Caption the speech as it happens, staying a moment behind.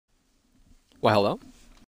Why, hello?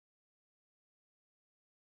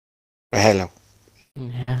 Hello.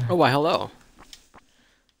 Yeah, Oh, why, hello.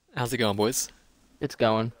 How's it going, boys? it's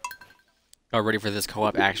going. All ready for this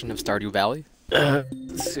co-op action of Stardew Valley?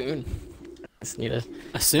 Soon. Just need to have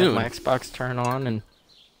my Soon. Xbox turn on and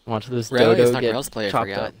watch this Really? It's dodo not get crossplay, I chopped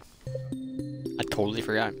forgot. up. I totally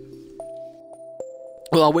forgot.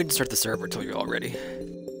 Well, I'll wait to start the server until you're all ready.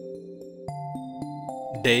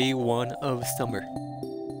 Day 1 of summer.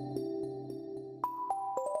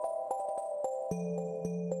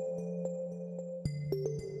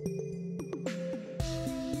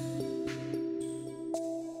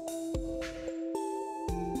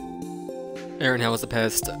 Aaron, how was the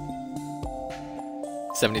past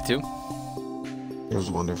 72? It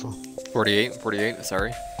was wonderful. 48,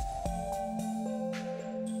 sorry.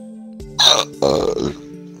 Uh,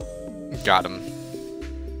 Got him.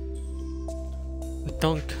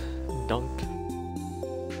 Dunk, dunk.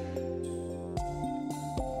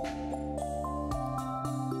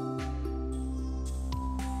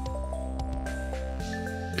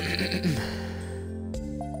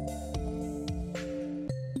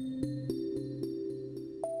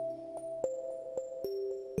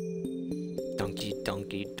 Donkey,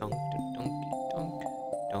 donkey, dunk, donkey, dunk,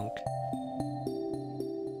 dunk.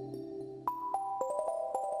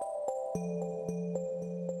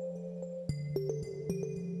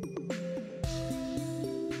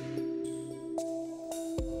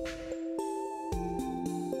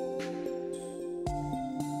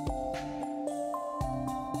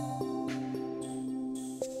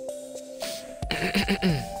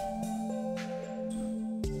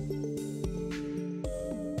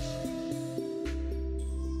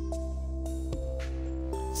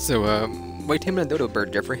 So, why taming a dodo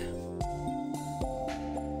bird, Jeffrey?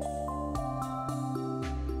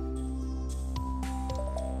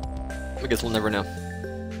 I guess we'll never know.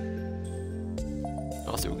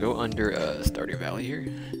 Also, go under Stardew Valley here.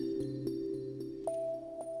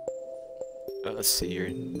 Let's see here.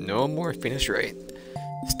 No more finish right.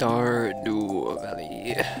 Stardew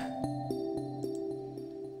Valley.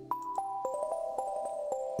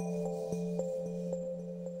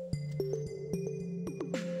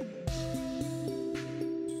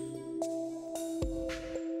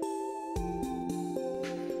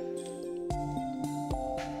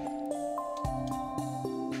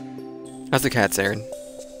 How's the cats, Aaron?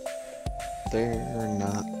 they're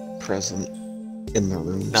not present in the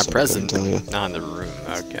room. Not so present. I couldn't tell you. Not in the room.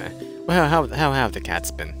 Okay. Well, how have the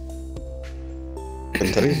cats been?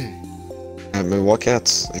 Couldn't tell you. I mean, what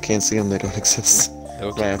cats? I can't see them. They don't exist.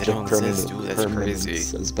 Okay, they don't exist. Ooh, that's permanence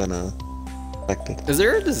crazy. has been affected. Is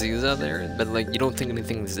there a disease out there, but like you don't think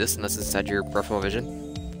anything exists unless it's inside your peripheral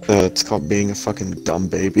vision? It's called being a fucking dumb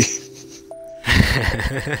baby.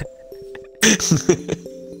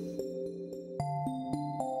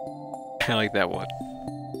 I like that one.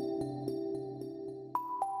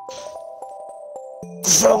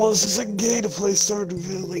 Fellas, is it gay to play Stardew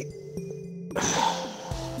Valley?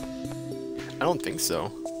 I don't think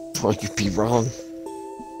so. Well, you'd be wrong.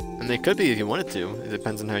 And they could be if you wanted to. It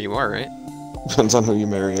depends on how you are, right? Depends on who you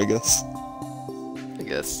marry, I guess. I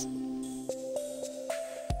guess.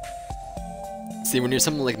 See, when you're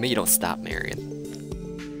someone like me, you don't stop marrying.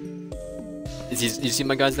 You see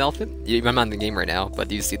my guy's outfit? I'm not in the game right now, but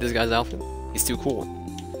do you see this guy's outfit? He's too cool.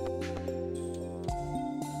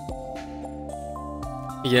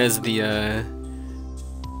 He has the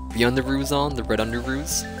underoos on, the red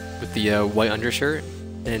underoos, with the white undershirt,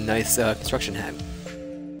 and a nice construction hat.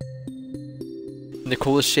 And the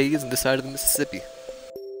coolest shades on this side of the Mississippi.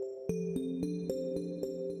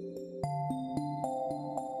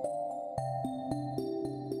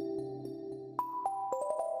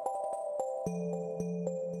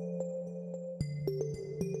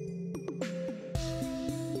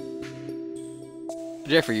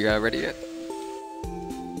 Jeffrey, you ready yet?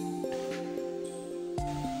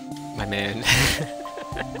 My man.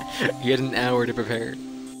 He had an hour to prepare.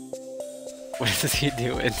 What is he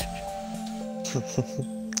doing?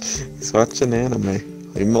 He's watching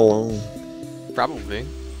anime. Leave him alone. Probably.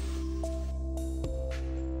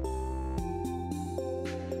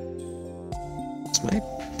 Snipe.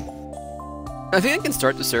 I think I can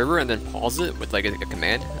start the server and then pause it with like a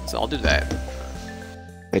command, so I'll do that.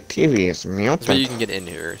 My TV is That's where muted. you can get in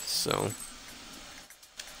here, so...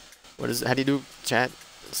 What is it? How do you do chat?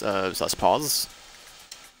 So let's pause.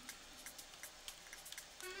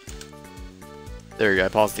 There you go, I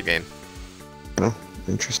paused the game. Oh,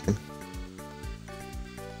 interesting.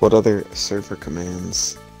 What other server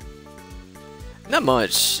commands? Not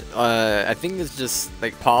much. I think it's just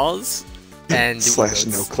like pause and do Slash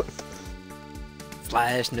no notes. clip.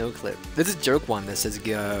 Splash no clip. There's a joke one that says,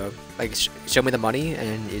 like, show me the money,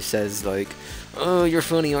 and it says, like, oh, you're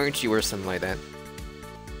funny, aren't you, or something like that.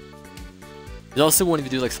 There's also one if you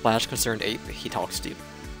do, like, Splash Concerned 8, he talks to you.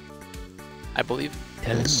 I believe.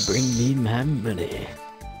 Tell him bring me my money.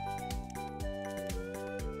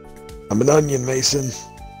 I'm an onion, Mason.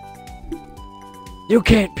 You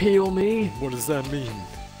can't peel me. What does that mean?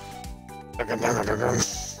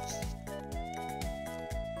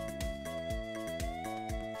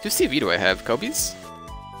 Whose TV do I have? Kobe's?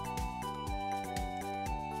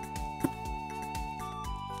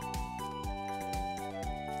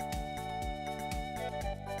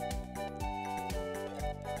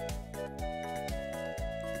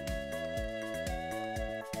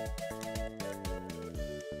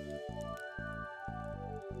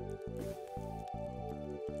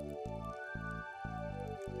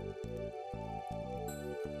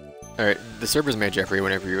 Alright, the server's made, Jeffrey.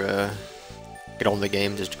 Whenever you get on the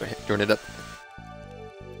game, just go ahead, join it up.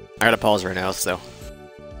 I gotta pause right now, so.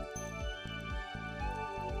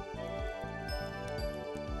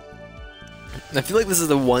 I feel like this is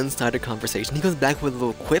a one-sided conversation. He goes back with a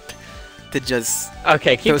little quip to just.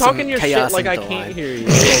 Okay, keep throw talking some your shit chaos like I into the can't line. hear you. You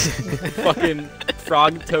fucking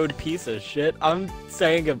frog-toed piece of shit. I'm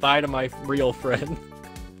saying goodbye to my real friend.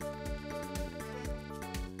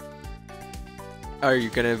 Are you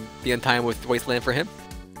gonna be on time with Wasteland for him?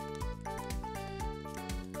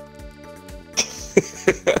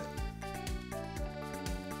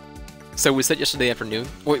 So we said yesterday afternoon.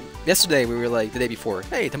 Wait, yesterday we were like the day before.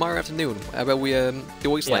 Hey, tomorrow afternoon. How about we do Yeah,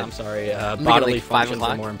 Wasteland? I'm sorry. Make it Bodily like 5 functions are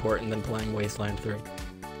o'clock? more important than playing Wasteland 3.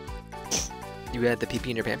 You had the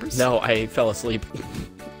pee in your Pampers? No, I fell asleep. I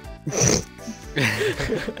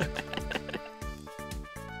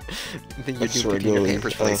think you're That's doing pee in your regularly,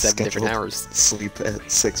 Pampers for like 7 different scheduled. hours. Sleep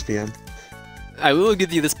at 6 p.m. I will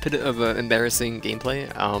give you this bit of embarrassing gameplay.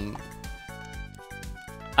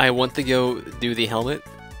 I went to go do the helmet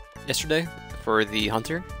yesterday for the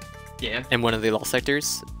hunter Yeah. in one of the lost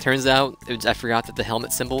sectors. Turns out I forgot that the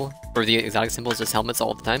helmet symbol or the exotic symbol is just helmets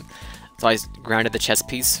all the time. So I grinded the chest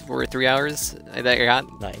piece for 3 hours that I got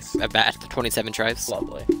Nice. at 27 tries.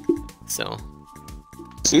 Lovely. So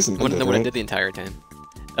Season when ended, I right? did the entire time.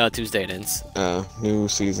 Tuesday it ends. New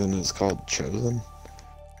season is called Chosen.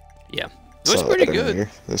 Yeah. It was Saw pretty that good.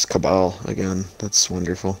 earlier. There's Cabal again. That's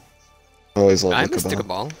wonderful. Always love I the missed the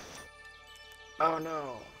Cabal. Cabal. Oh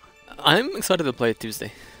no. I'm excited to play it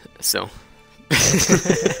Tuesday. So. You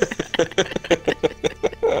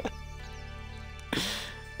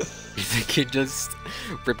think he just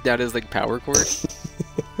ripped out his like power cord?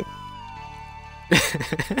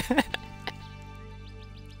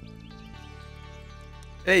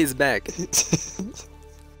 Hey, he's back.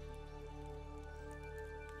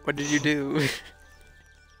 What did you do?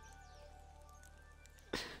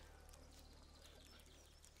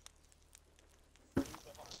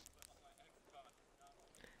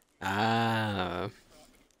 Ah.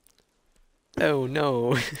 Oh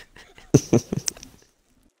no.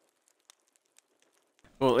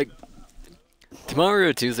 Well, like tomorrow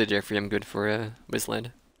or Tuesday, Jeffrey, I'm good for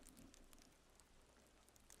Wasteland.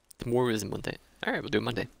 Tomorrow is Monday. All right, we'll do it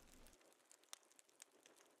Monday.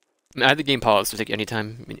 I had the game paused to take any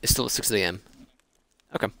time. I mean, it's still at 6 a.m.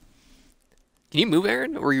 Okay. Can you move,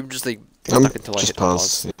 Aaron, or are you just like I'm stuck until I just hit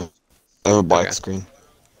pause. pause? Yeah. I have a black Okay. screen.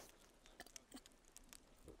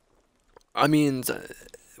 I mean,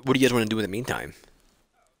 what do you guys want to do in the meantime?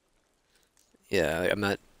 Yeah, I'm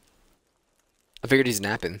not. I figured he's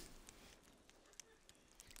napping.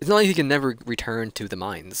 It's not like he can never return to the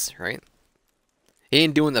mines, right? He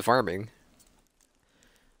ain't doing the farming.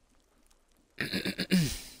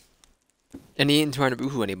 And he ain't trying to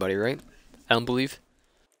boohoo anybody, right? I don't believe.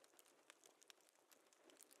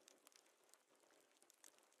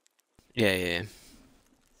 Yeah.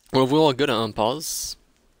 Well, if we're all good on pause.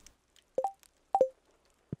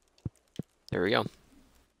 There we go.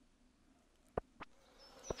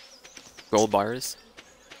 Gold bars.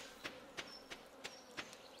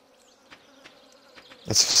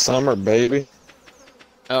 It's summer, baby.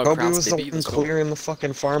 Oh, Kobe Crown's was the baby, one let's go. clearing the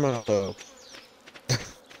fucking farm out, though.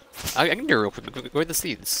 I can do it real quick. Go with the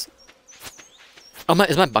seeds. Oh my!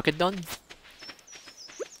 Is my bucket done?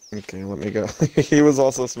 Okay, let me go. He was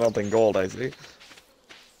also smelting gold, I see.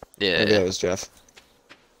 Yeah. Maybe that was Jeff.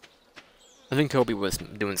 I think Kobe was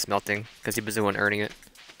doing smelting because he was the one earning it.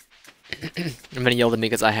 And then he yelled at me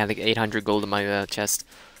because I had like 800 gold in my chest.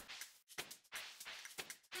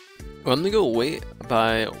 Well, I'm gonna go wait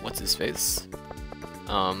by what's his face,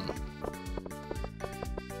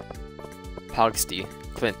 Pogsty,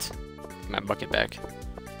 Clint. Get my bucket back.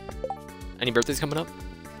 Any birthdays coming up?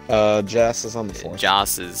 Jas is on the 4th.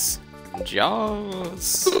 Joss is...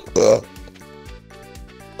 Joss!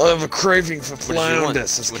 I have a craving for What did you want? flounder,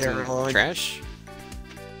 says You want some Caroline. trash?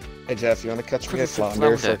 Hey Jeff, you want to catch me a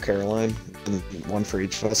Flounder. flounder for Caroline? And one for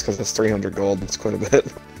each of us, because that's 300 gold. That's quite a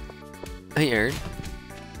bit. Hey, Aaron.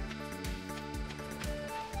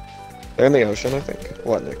 They're in the ocean, I think.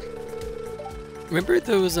 What, Nick? Remember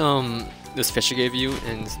those fish I gave you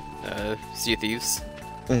in Sea of Thieves?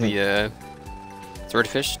 Mhm. The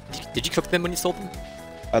swordfish? Did you cook them when you sold them?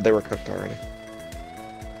 They were cooked already.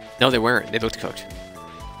 No, they weren't. They looked cooked.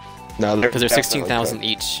 No, they're Because they're definitely 16,000 cooked.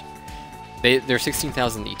 each. They're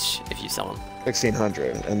 16,000 each if you sell them.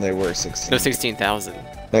 1,600, and they were 16. No, 16,000.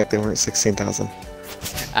 No, they weren't 16,000.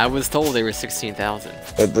 I was told they were 16,000.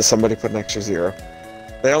 Somebody put an extra 0.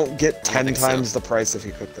 They don't get 10 think so. times the price if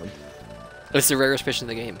you cook them. It's the rarest fish in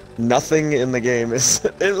the game. Nothing in the game is...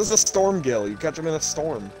 It was a storm gill. You catch them in a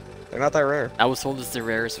storm. They're not that rare. I was told it's the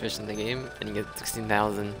rarest fish in the game, and you get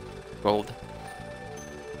 16,000 gold.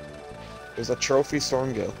 It was a trophy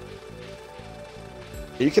storm gill.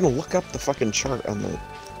 You can look up the fucking chart on the...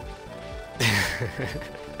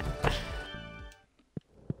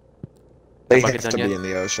 They Bucket have done to be yet? in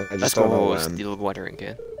the ocean. I Let's just don't know go when. steal watering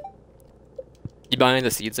can. You buying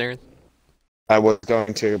the seeds, Aaron? I was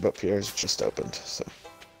going to, but Pierre's just opened, so...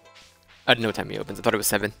 I didn't know what time he opens. I thought it was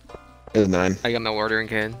 7. It was 9. I got my watering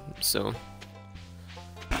can, so...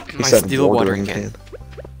 He My said steel watering watering can.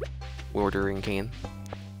 Watering can.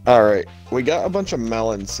 Alright, we got a bunch of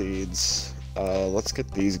melon seeds. Let's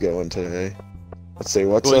get these going today. Let's see,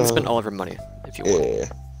 what's Well, you can spend all of your money, if you want. Yeah.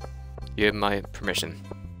 You have my permission.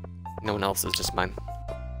 No one else's, just mine.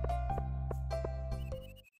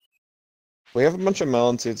 We have a bunch of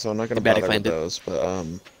melon seeds, so I'm not gonna Too bad I bother with claimed it. those, but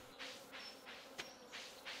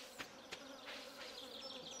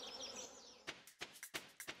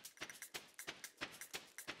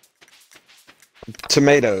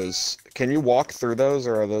tomatoes. Can you walk through those,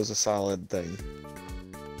 or are those a solid thing?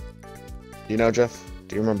 Do you know, Jeff?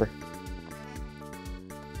 Do you remember?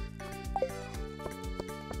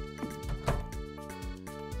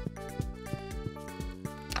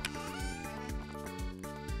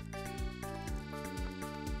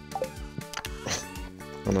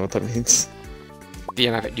 I don't know what that means. Do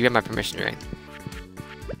you have my permission, right?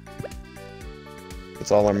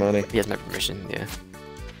 It's all our money. He has my permission, yeah.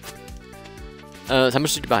 So how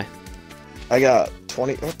much did you buy? I got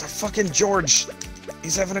 20. What the fucking George?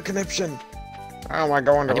 He's having a conniption. How am I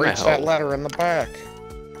going to I need my reach that hoe. ladder in the back?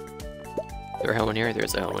 Is there a hoe in here?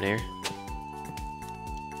 There's a hoe in here.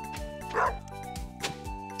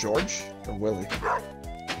 George or Willie?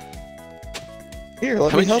 Here,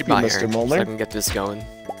 let How me much did help you you, buy, Mr. Aaron, so I Molnar. can get this going?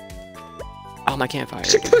 Oh, my campfire.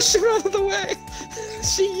 She pushed him out of the way.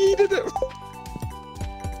 She yeeted him.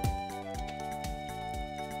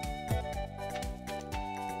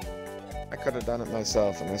 I could have done it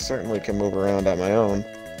myself, and I certainly can move around on my own.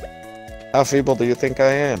 How feeble do you think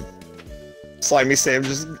I am? Slimy Sam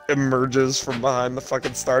just emerges from behind the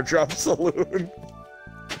fucking Star Drop Saloon.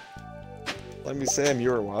 Slimy Sam,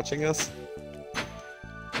 you were watching us?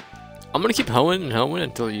 I'm gonna keep hoeing and hoeing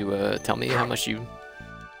until you tell me how much you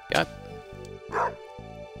got.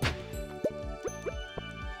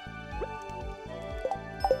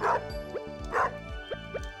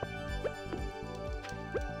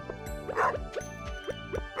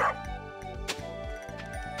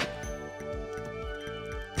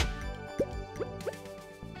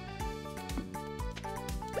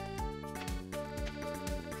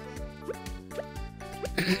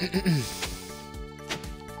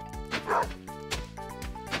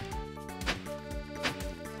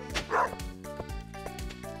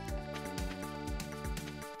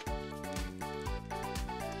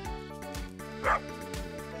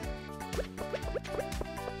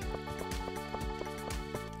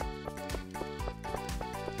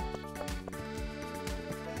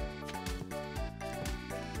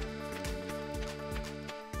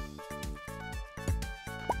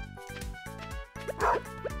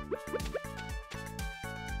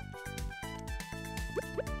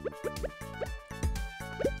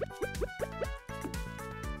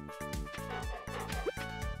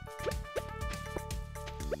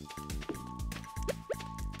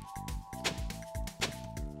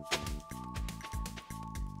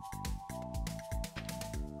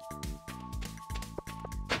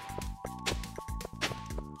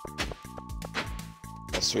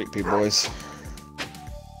 Sweet pea boys.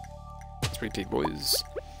 Sweet pig boys.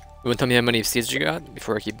 You wanna tell me how many seeds you got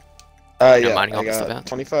before I keep Yeah, mining all I this stuff got out?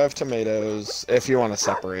 25 tomatoes, if you want to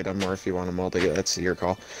separate them, or if you want them all together, that's your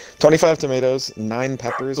call. 25 tomatoes, 9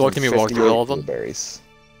 peppers, Well, and can we walk through 58 all of them? blueberries.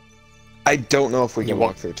 I don't know if we You can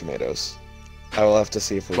won't- walk through tomatoes. I will have to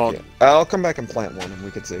see if we Well- can. I'll come back and plant one and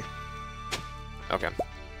we can see. Okay.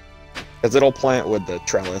 Because it'll plant with the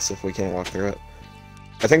trellis if we can't walk through it.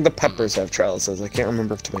 I think the peppers have trellises. I can't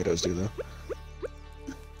remember if tomatoes do, though.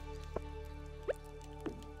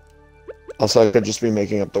 Also, I could just be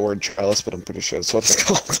making up the word trellis, but I'm pretty sure that's what it's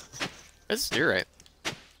called. You're right.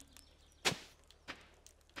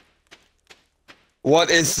 What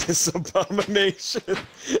is this abomination?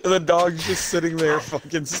 And the dog's just sitting there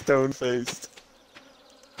fucking stone-faced.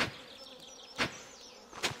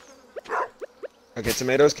 Okay,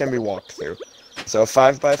 tomatoes can be walked through. So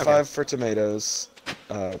 5x5 for tomatoes.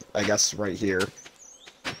 I guess right here.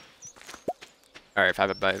 Alright,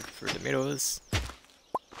 5x5 for tomatoes.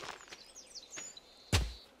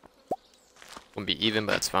 Won't be even,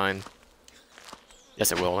 but that's fine.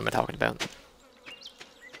 Yes, it will. What am I talking about?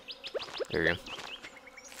 There you go.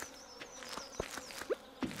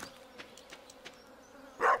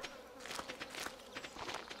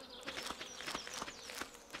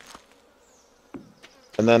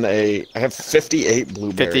 And then I have 58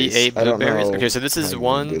 blueberries. 58 I don't blueberries. know Okay, so this is how you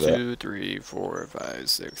 1, do that. 2, 3, 4, 5,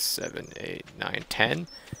 6, 7, 8, 9, 10.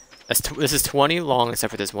 This is 20 long,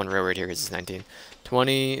 except for this one row right here, because it's 19.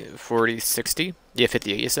 20, 40, 60. Yeah,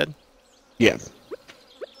 58, you said? Yeah.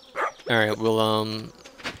 Alright, we'll,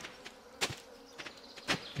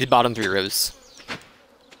 the bottom 3 rows.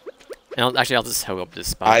 And I'll just hoe up this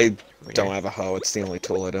spot. I right don't here. have a hoe. It's the only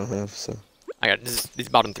tool I don't have, so... I got these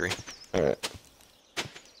bottom 3. Alright.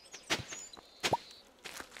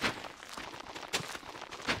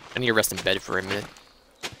 I need to rest in bed for a minute.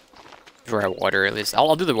 Before I water, at least.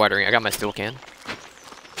 I'll do the watering. I got my steel can.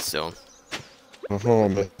 So, Oh,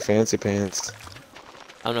 my fancy pants.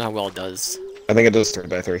 I don't know how well it does. I think it does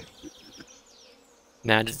 3x3.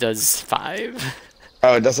 Nah, it just does 5.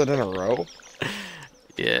 Oh, it does it in a row?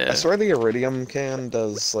 Yeah. I swear the iridium can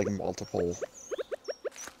does, like, multiple.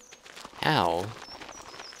 How?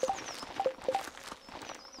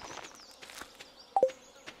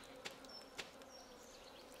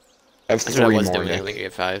 I have That's what I 3 was more, doing. I Nick. only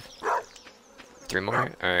get 5. 3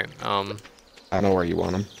 more? Alright, I don't know where you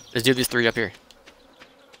want them. let's do these 3 up here.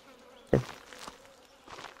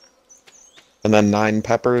 And then 9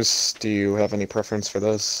 peppers. Do you have any preference for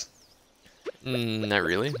those? Not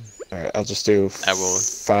really. Alright, I'll just do I will.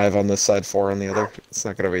 5 on this side, 4 on the other. It's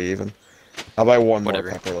not gonna be even. I'll buy 1 Whatever.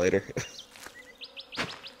 more pepper later.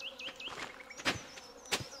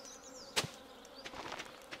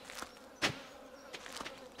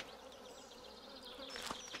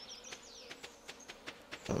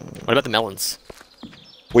 What about the melons?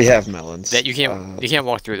 We have melons. That you can't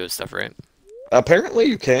walk through those stuff, right? Apparently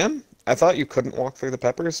you can. I thought you couldn't walk through the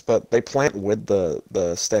peppers, but they plant with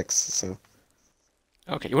the sticks, so...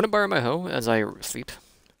 Okay, you want to borrow my hoe as I sleep?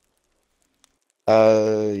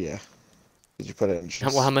 Yeah. Did you put it in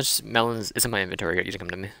just... Well, how much melons is in my inventory? You can come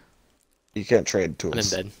to me. You can't trade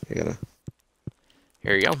tools. I'm in bed. You gotta...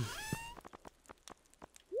 Here you go.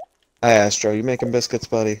 Hi, Astro. You making biscuits,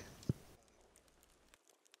 buddy?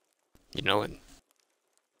 You know it.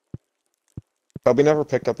 Bobby never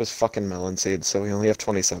picked up his fucking melon seeds, so we only have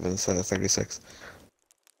 27 instead of 36.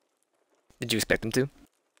 Did you expect him to?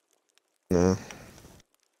 No.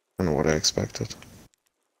 I don't know what I expected.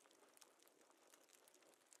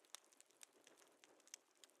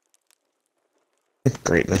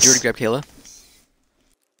 Greatness. Did you already grab Kayla?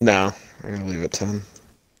 No. I'm gonna leave at 10.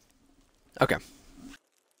 Okay.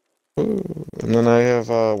 Ooh. And then I have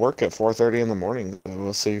work at 4:30 in the morning, so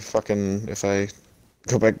we'll see fucking if I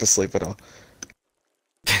go back to sleep at all.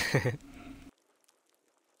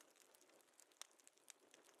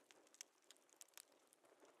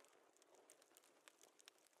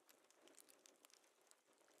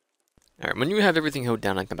 Alright, when you have everything hoed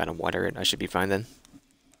down, I can come back and water it. I should be fine then.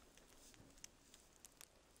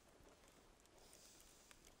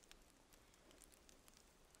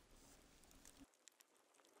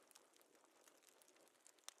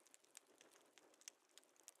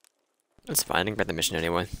 That's fine, I can get the mission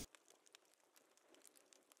anyway.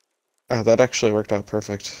 Oh, that actually worked out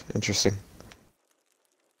perfect. Interesting.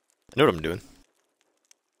 I know what I'm doing.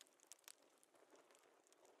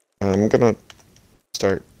 I'm gonna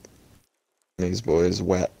start these boys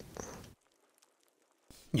wet.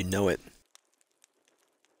 You know it.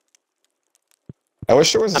 I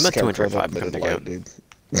wish there was a I'm at scarecrow 205, that come mid to light, go. dude.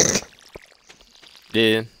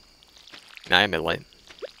 Yeah. Nah, I'm at light.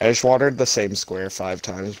 I just watered the same square 5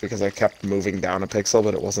 times because I kept moving down a pixel,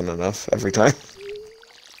 but it wasn't enough every time.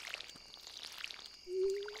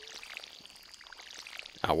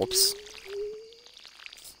 Ah, whoops.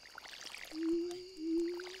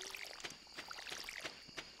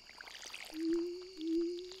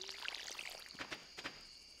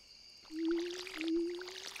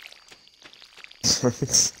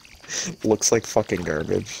 Looks like fucking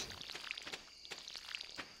garbage.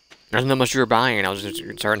 I don't know how much you were buying, and I was just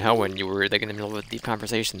starting hell when you were like in the middle of a deep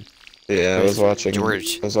conversation. Yeah, I was watching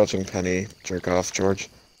George. I was watching Penny jerk off George.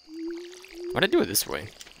 Why'd I do it this way?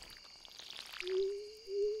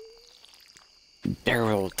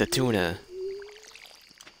 Barrel the tuna.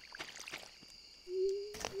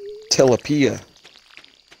 Tilapia.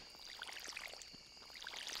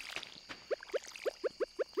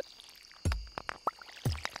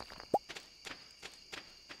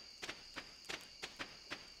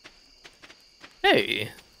 Hey,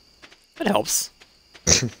 that helps.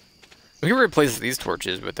 We can replace these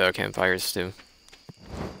torches with campfires too.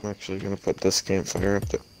 I'm actually gonna put this campfire up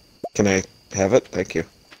there. Can I have it? Thank you.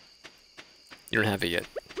 You don't have it yet.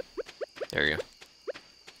 There you go.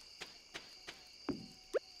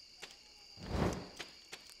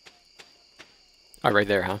 Oh, right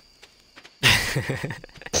there, huh?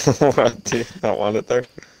 What? Do you not want it there?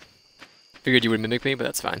 Figured you would mimic me, but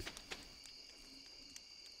that's fine.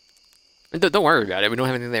 And don't worry about it. We don't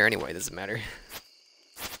have anything there anyway. It doesn't matter.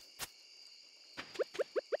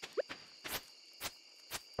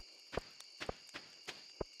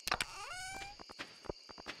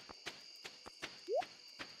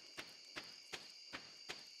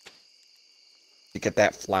 You get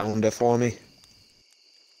that flounder for me?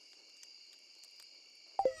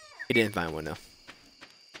 You didn't find one though.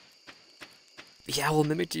 The owl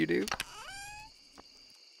mimicked you, dude.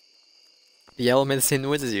 The owl made the same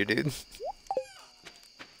noise as you, dude.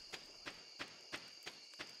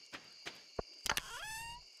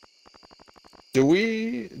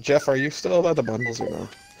 Jeff, are you still about the bundles or no?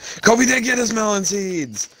 Kobe didn't get his melon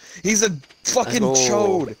seeds! He's a fucking Let's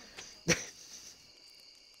go. chode!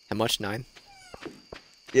 How much? 9?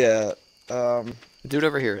 Yeah, Do it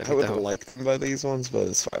over here. I would have liked them by these ones, but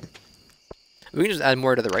it's fine. We can just add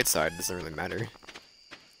more to the right side. It doesn't really matter.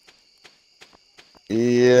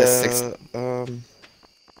 Yeah, 6.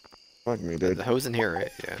 fuck me, dude. The hoe's in here,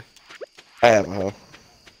 right? Yeah. I have a hoe.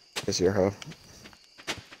 It's your hoe.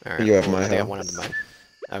 Alright. You have my I think I hoe. one under mine.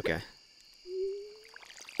 Okay.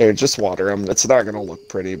 Here, just water them. It's not gonna look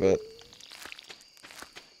pretty, but...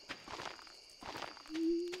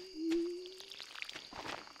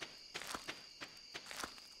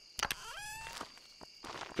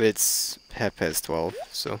 It's Hep has 12,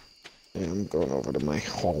 so. Yeah, I'm going over to my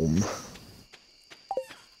home.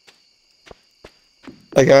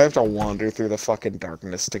 Like, I have to wander through the fucking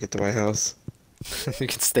darkness to get to my house. You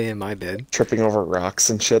can stay in my bed. Tripping over rocks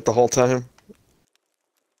and shit the whole time.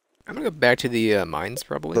 I'm gonna go back to the mines,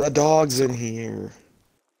 probably. The dog's in here.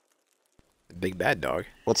 Big bad dog.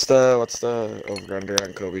 What's the over-under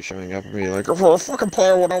on Kobe showing up and being like, oh, fucking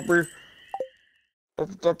player without me.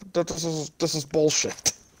 This is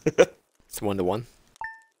bullshit. It's 1-to-1.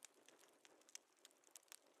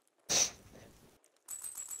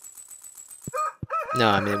 No,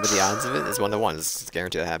 I mean, with the odds of it, it's 1-to-1. It's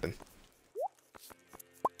guaranteed to happen.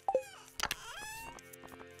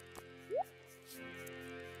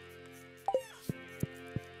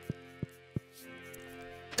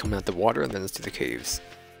 Coming out the water, and then let's do the caves.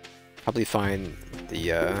 Probably find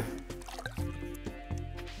the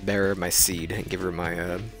bearer of my seed and give her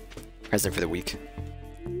my present for the week.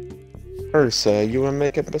 Ursa, you wanna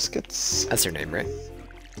making biscuits? That's her name, right?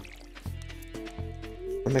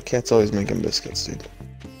 And the cat's always making biscuits, dude.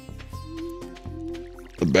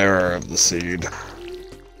 The bearer of the seed.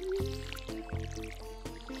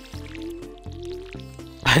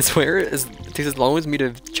 I swear, it takes as long as me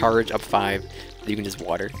to charge up 5 that you can just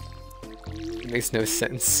water. It makes no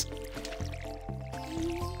sense.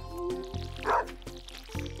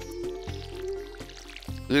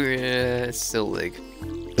 It's still like...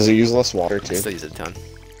 Does it use less water I too? still use it a ton.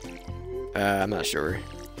 I'm not sure.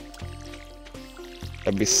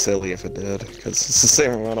 That'd be silly if it did, because it's the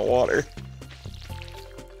same amount of water.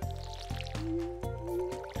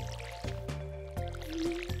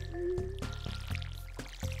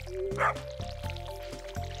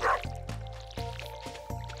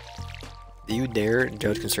 Do you dare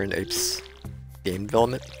judge Concerned Apes game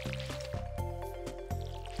development?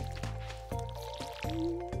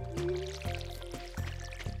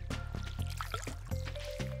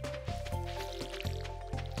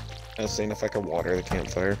 I was seeing if I could water the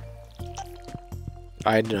campfire.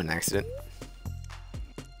 I did on accident.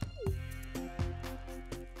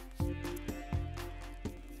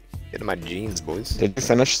 Get in my jeans, boys. Did you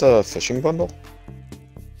finish the fishing bundle?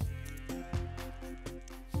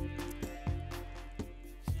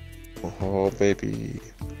 Oh, baby.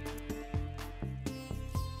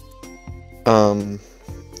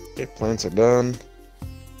 Okay, plants are done.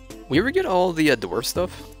 We ever get all the dwarf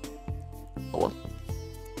stuff? Oh, what?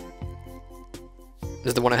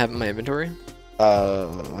 Is the one I have in my inventory?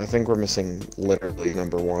 I think we're missing literally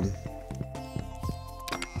number 1.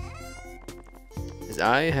 Because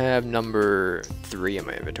I have number 3 in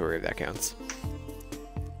my inventory, if that counts.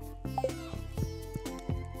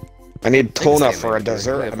 I need I can tuna stay in for my a inventory.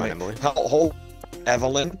 dessert. Have fun, Emily. Hold,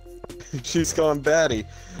 Evelyn. She's gone batty.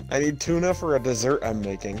 I need tuna for a dessert I'm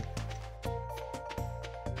making.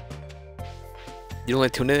 You don't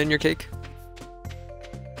like tuna in your cake?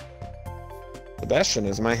 Sebastian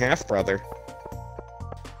is my half-brother.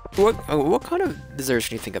 What kind of desserts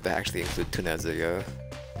do you think of that actually include tuna as a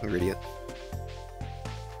ingredient?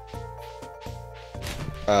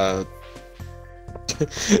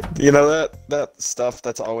 You know that stuff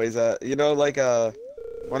that's always at, you know, like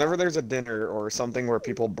whenever there's a dinner or something where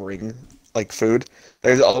people bring like food,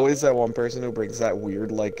 there's always that one person who brings that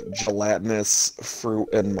weird like gelatinous fruit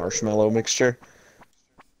and marshmallow mixture.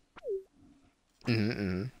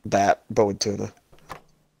 That, but with tuna.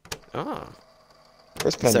 Oh.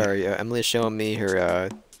 Where's Penny? Sorry, Emily's showing me her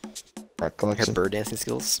Collection. bird dancing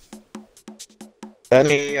skills.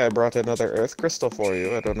 Penny, I brought another earth crystal for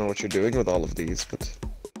you. I don't know what you're doing with all of these, but...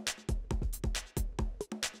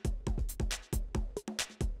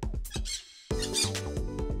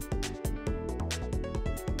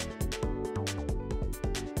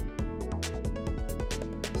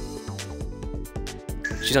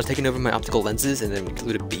 She's now taking over my optical lenses and then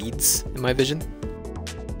included beads in my vision.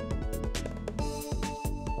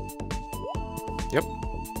 Yep.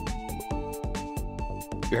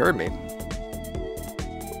 You heard me.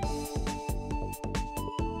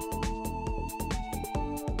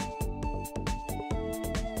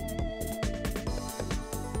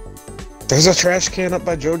 There's a trash can up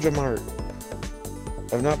by Joja Mart.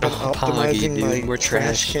 I've not been Oh, optimizing Poggy, dude, my we're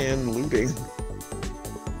trash trash. can looting.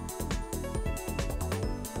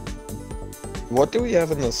 What do we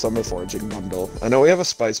have in the summer foraging bundle? I know we have a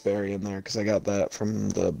spice berry in there because I got that from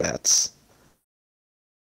the bats.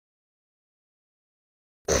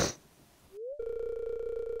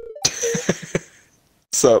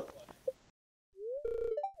 Sup?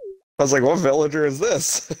 I was like, what villager is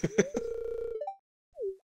this?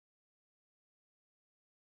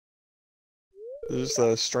 There's just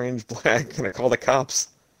a strange black. Can I call the cops?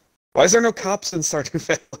 Why is there no cops in Stardew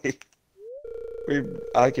Valley? We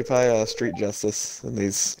occupy street justice in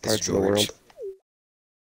these parts of the world.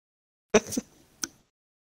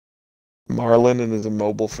 Marlin and his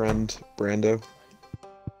immobile friend, Brando.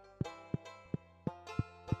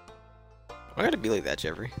 I gotta be like that,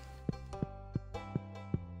 Jeffrey.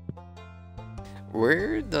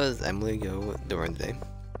 Where does Emily go during the day?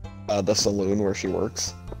 The saloon where she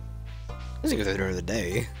works. She doesn't go there during the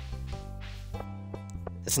day.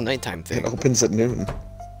 It's a nighttime thing. It opens at noon.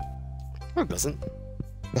 No, it doesn't. It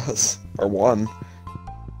does. Or 1.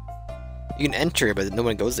 You can enter it, but no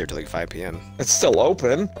one goes there till like 5 p.m. It's still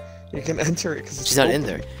open. You can enter it because it's She's not in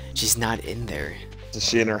open. there. She's not in there. Is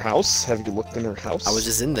she in her house? Have you looked in her house? I was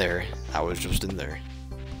just in there. I was just in there.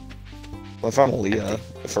 Well, I found Leah,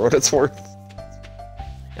 for what it's worth.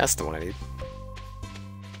 That's the one I need.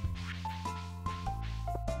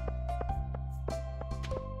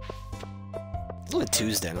 It's only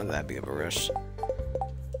Tuesday, not that big of a rush.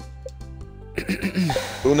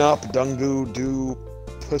 Unop, Dungu, Du,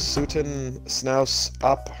 Pusutin, Snaus,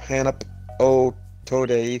 Op, Hanap, O,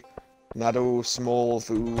 Tode, Nado, Small,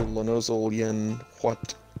 Vu, Lonozol, Yen,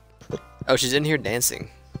 What? Oh, she's in here dancing.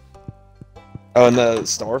 Oh, in the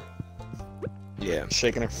store? Yeah.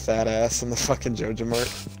 Shaking her fat ass in the fucking Joja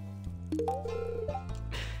Mart.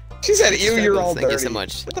 She said, ew, you're all dirty. Thank you so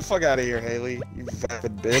much. Get the fuck out of here, Haley, you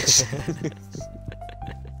vapid bitch.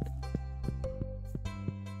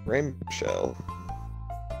 Rainbow Shell.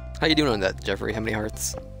 How you doing on that, Jeffrey? How many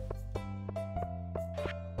hearts?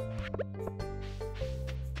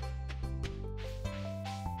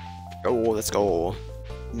 Oh, let's go.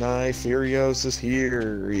 Furios is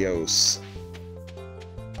here, Rios.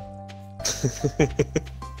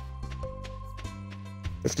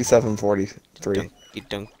 5743. You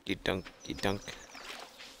dunk, you dunk, you dunk,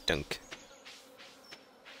 dunk.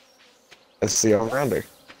 That's the over-under.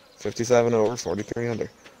 57 over, 43 under.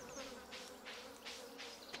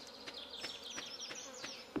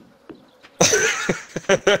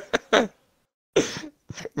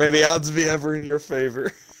 May the odds be ever in your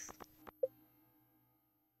favor.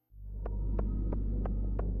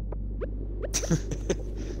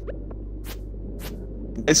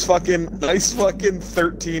 nice fucking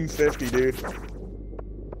 1350, dude.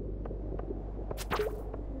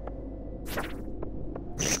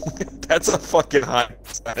 That's a fucking high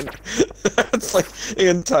percent. That's like the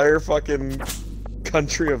entire fucking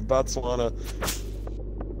country of Botswana.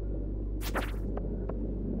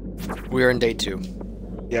 We are in day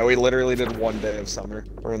 2. Yeah, we literally did 1 day of summer.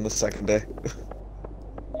 We're in the 2nd day.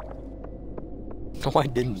 No, I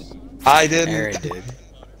didn't. I didn't. Aaron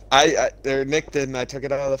did. Or Nick didn't. I took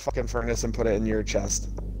it out of the fucking furnace and put it in your chest.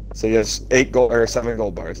 So you have 8 gold or 7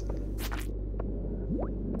 gold bars.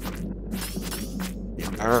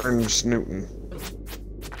 Orange Newton.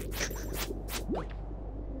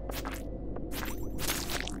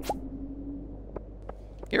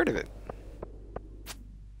 Get rid of it.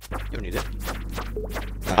 You don't need it.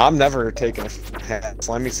 I'm never taking a hat.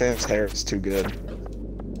 Slimy Sam's hair is too good.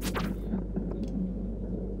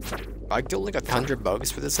 I killed like 100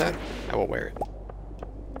 bugs for this hat. I will wear it.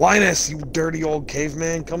 Linus, you dirty old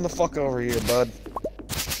caveman, come the fuck over here, bud.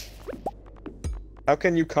 How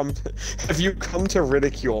can you come? Have you come to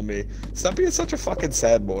ridicule me? Stop being such a fucking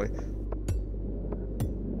sad boy.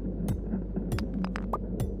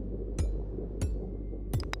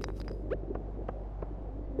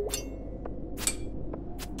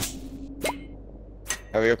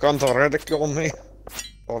 Have you come to ridicule me?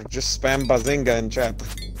 Or just spam Bazinga in chat?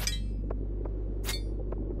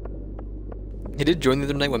 He did join the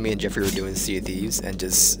other night when me and Jeffrey were doing Sea of Thieves and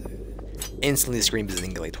just instantly screamed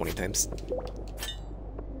Bazinga like 20 times.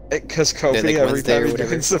 Because Kofi, Yeah, like every Wednesday time or he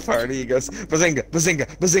whatever. joins the party, he goes, Bazinga, Bazinga,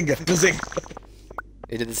 Bazinga, Bazinga.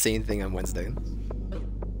 He did the same thing on Wednesday.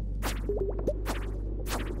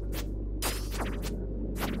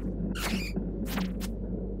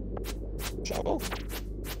 Shovel?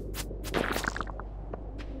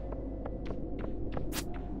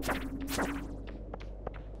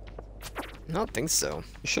 I don't think so.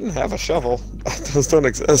 You shouldn't have a shovel. Those don't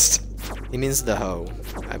exist. He means the hoe,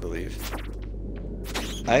 I believe.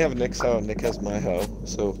 I have Nick's hoe, and Nick has my hoe,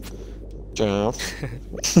 so... Jump.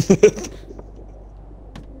 There's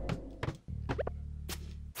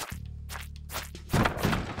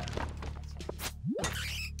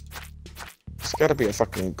gotta be a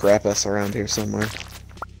fucking Grappus around here somewhere.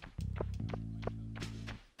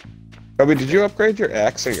 Kobe, did you upgrade your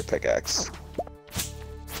axe or your pickaxe?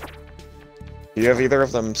 Do you have either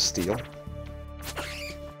of them steel?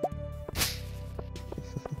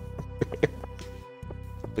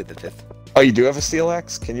 With the 5th. Oh, you do have a steel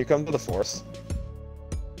axe? Can you come to the forest?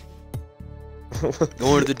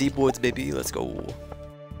 Going to the deep woods, baby. Let's go.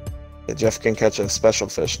 Yeah, Jeff can catch a special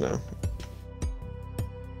fish now.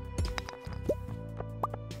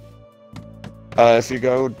 If you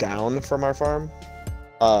go down from our farm,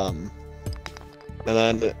 and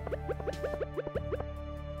then...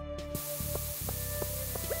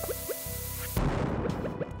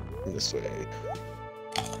 This way.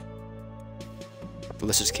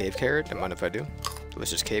 Delicious cave carrot. Don't mind if I do.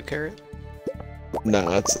 Delicious cave carrot. No,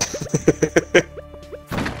 that's...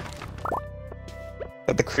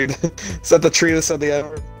 At the creed... Is that the treatise of the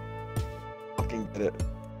hour? Fucking get it.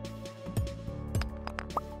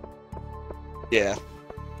 Yeah.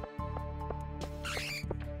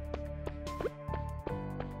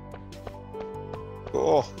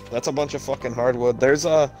 Cool. That's a bunch of fucking hardwood. There's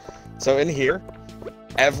a... So in here,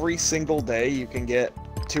 every single day you can get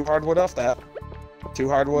 2 hardwood off that. 2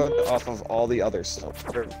 hardwood off of all the other stumps.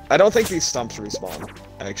 I don't think these stumps respawn,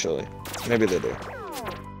 actually. Maybe they do.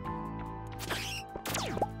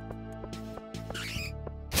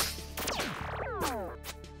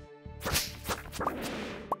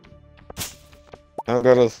 I'll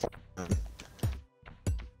go to the farm.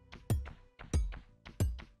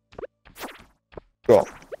 Cool.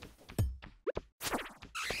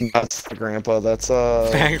 That's the grandpa, that's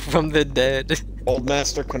Back from the dead. Old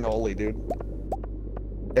Master Cannoli, dude.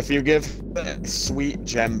 If you give that sweet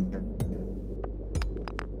gem...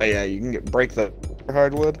 Oh yeah, you can break the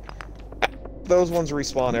hardwood. Those ones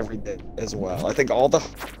respawn every day as well. I think all the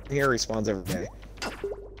here respawns every day.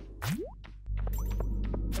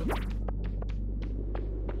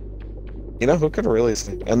 You know, who could really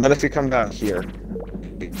see? And then if you come down here...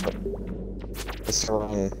 It's the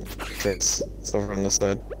wrong... It's over on this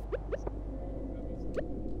side.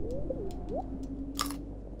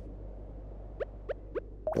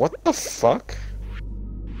 What the fuck?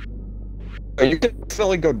 Oh, you can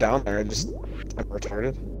definitely go down there, I'm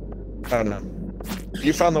retarded. I don't know.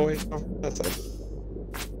 You found the way? Oh, that's it.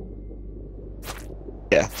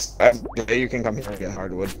 Yeah, you can come here and get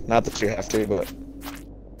hardwood. Not that you have to, but...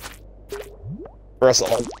 For us to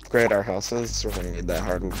all upgrade our houses, we're gonna need that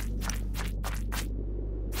hardwood.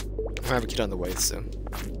 I have a kid on the way soon.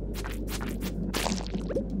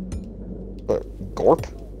 But, Gorp?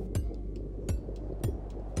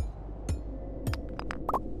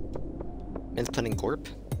 Man's planning Gorp?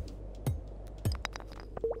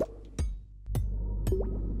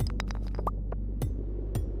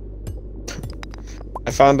 I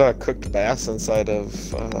I found a cooked bass inside of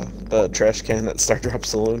the trash can at Stardrop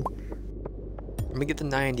Saloon. Let me get the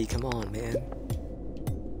 90, come on, man.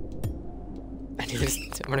 I'm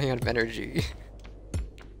running out of energy.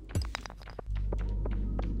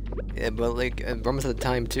 Yeah, but like, we're almost out of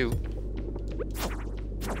time too.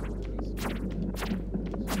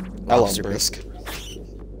 I love Lobster brisk.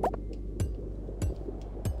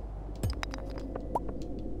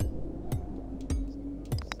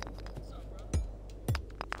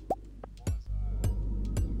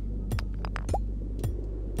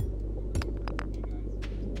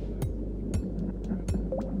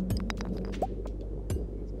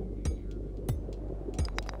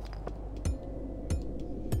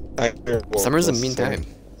 Summer's a mean time.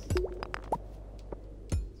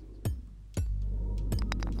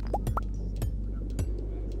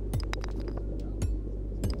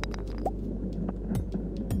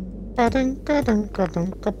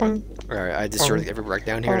 Alright, I destroyed every rock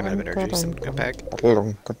down here and I'm out of energy, so I'm gonna come back.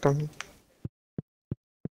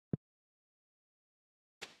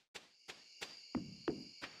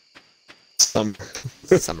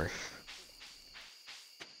 Summer.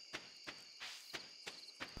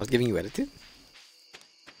 I was giving you attitude?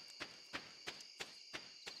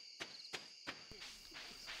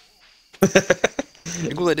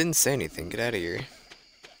 Google, I didn't say anything. Get out of here.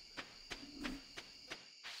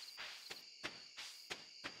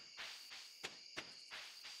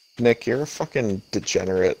 Nick, you're a fucking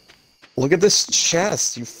degenerate. Look at this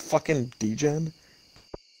chest, you fucking degen.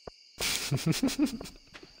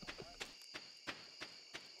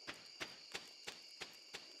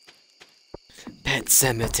 Pet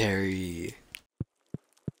Cemetery.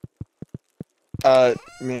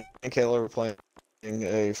 Me and Kayla were playing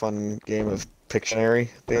a fun game of Pictionary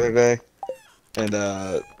the other day, and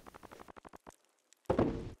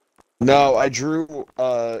no, I drew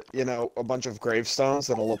you know, a bunch of gravestones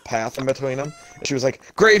and a little path in between them. And she was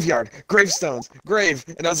like, "Graveyard, gravestones, grave,"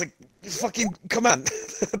 and I was like, "Fucking come on!"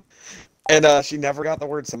 And she never got the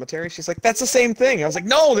word cemetery. She's like, "That's the same thing." I was like,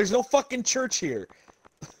 "No, there's no fucking church here."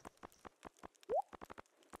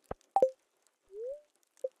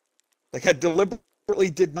 Like, I deliberately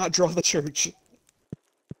did not draw the church.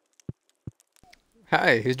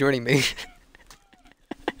 Hi, who's joining me?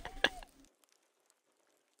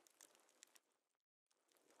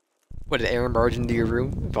 What, did Aaron barge into your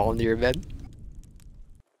room? Fall into your bed?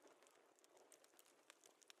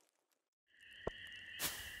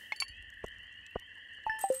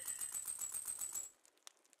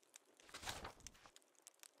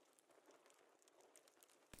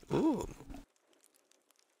 Ooh.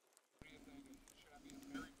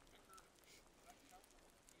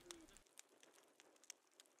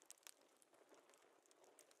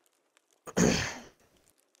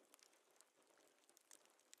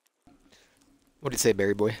 What do you say,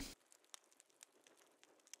 Berry Boy?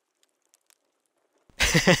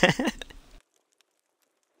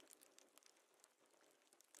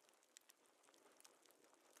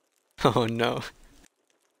 Oh no.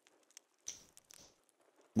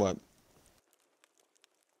 What?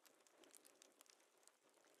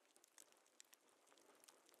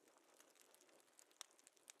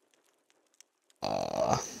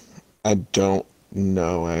 I don't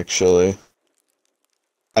know, actually.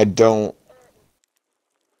 I don't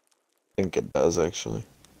think it does, actually.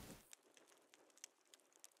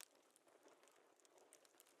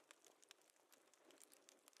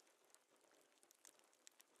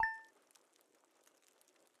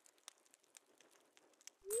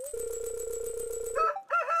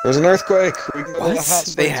 There's an earthquake! We can go to the What? hot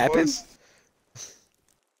springs, They happen? boys.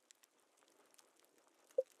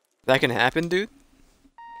 That can happen, dude?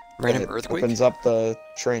 Random It earthquake? opens up the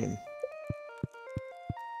train.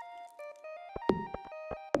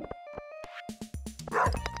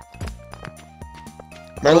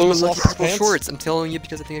 I love Lewis my lost lucky his purple pants? shorts. I'm telling you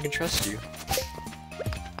because I think I can trust you.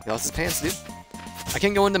 He lost his pants, dude. I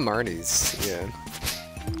can't go into Marnie's. Yeah.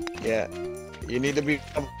 Yeah. You need to be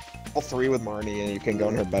level 3 with Marnie, and you can go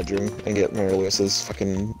in her bedroom and get Mary Lewis's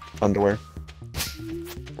fucking underwear.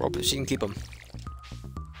 Well, but she can keep them.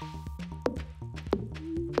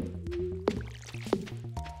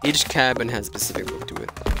 Each cabin has a specific look to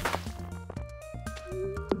it.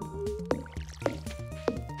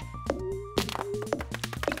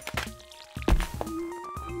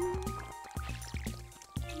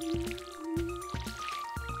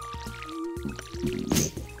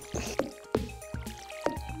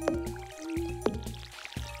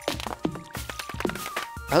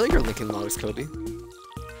 I like your Lincoln Logs, Kobe.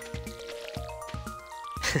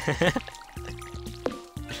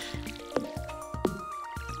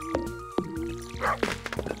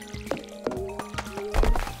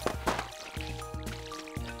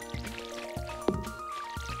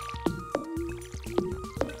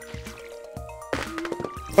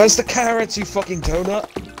 Where's the carrots, you fucking donut?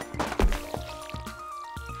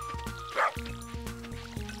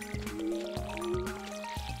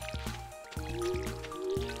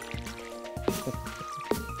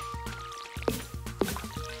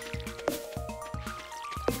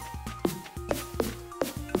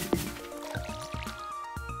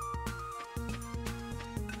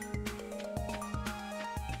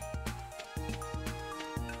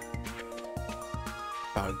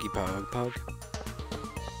 Puggy pug pug.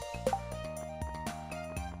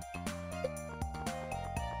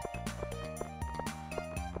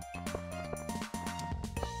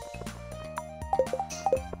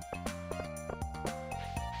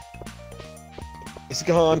 He's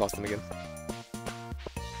gone. Lost him again.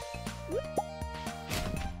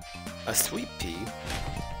 A sweet pea.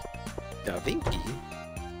 Da Vinci.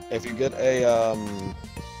 If you get a,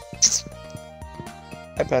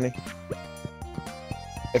 Hi, Penny.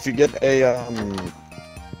 If you get a,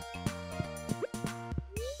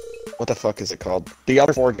 what the fuck is it called? The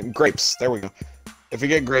other 4 grapes. There we go. If you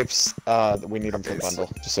get grapes, we need them for the bundle.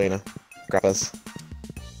 Just so you know. Grab us.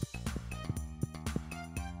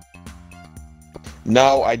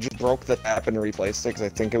 No, I just broke the tap and replaced it because I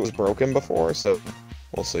think it was broken before, so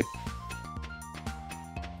we'll see.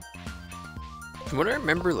 From what I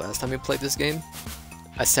remember last time we played this game,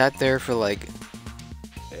 I sat there for like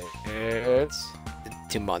It's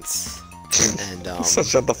 2 months, and So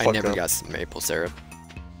shut the fuck I never up. got some maple syrup.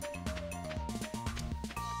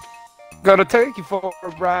 gonna take you for a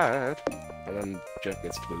ride. And then Jeff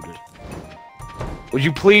gets booted. Would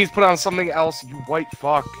you please put on something else, you white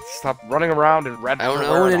fuck? Stop running around in red. I don't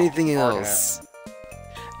underwear own and a anything hard else.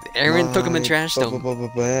 Aaron took them and trashed them.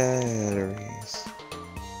 Batteries.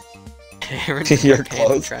 Aaron took Your my pants and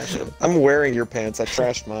clothes. trashed them. I'm wearing your pants. I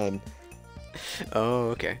trashed mine. Oh,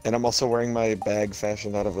 okay. And I'm also wearing my bag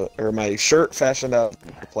fashioned out of a, or my shirt fashioned out of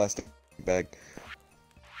a plastic bag.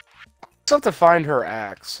 Still have to find her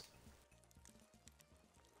axe.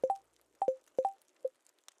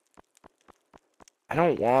 I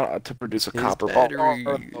don't want to produce a His copper batteries.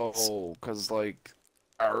 bar, though, because, like,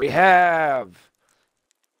 I already have.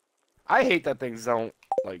 I hate that things don't,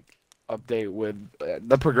 like, update with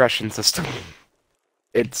the progression system.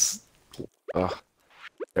 It's,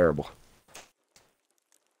 terrible.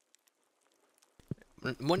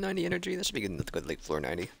 190 energy. That should be good. That's good. Late floor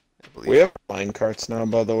 90. I believe. We have mine carts now,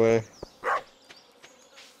 by the way.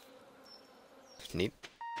 Neat.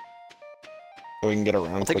 So we can get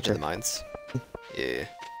around I'll take it to quicker. the mines. Yeah.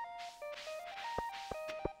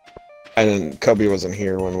 And Cubby wasn't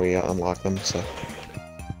here when we unlocked them, so.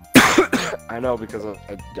 I know, because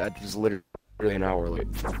I was literally an hour late.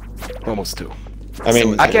 Almost 2. I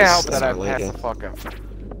mean, I can't it's- help it's that I not late, passed yeah. the fuck out.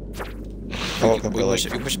 Oh, We probably push,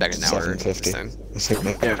 like we push it back an hour 7:50. this time. It's like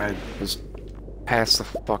my- Yeah, I was passed the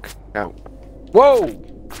fuck out. Whoa!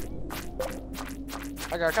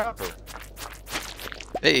 I got copper.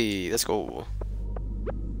 Hey, let's go.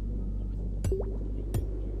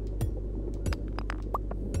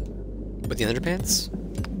 With the underpants?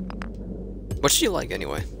 What should you like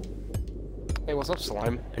anyway? Hey, what's up,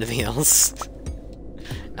 slime? Anything else?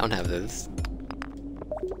 I don't have those.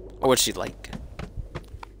 Or what she like?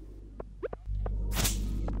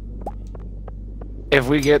 If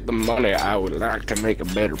we get the money, I would like to make a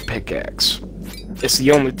better pickaxe. It's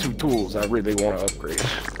the only 2 tools I really want to upgrade.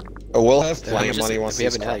 Oh, we'll have Yeah, plenty just- of money if once we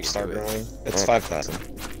have these an egg, crops start do it. growing. It's 5,000.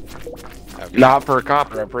 Okay. Not for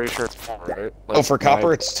copper, I'm pretty sure it's more, right? Like, Oh, for copper,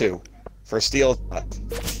 my- it's 2. For steel,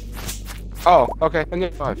 Oh, okay, then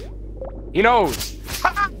get 5. He knows!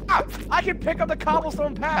 Ha! I can pick up the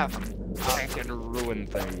cobblestone path! I can ruin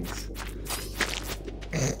things.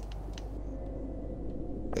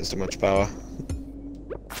 there's too much power.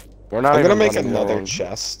 We're not I'm gonna even make running another along.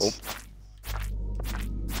 chest. Oh.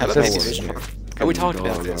 How about This maybe is- vision? Oh, we talked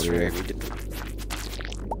about Dog this, out here. right? We did.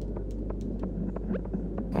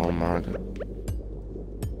 Oh my god.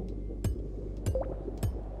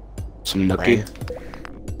 Some nookie.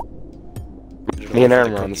 Me and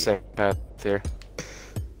Aaron were on the same path here.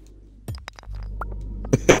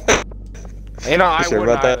 You know, I sure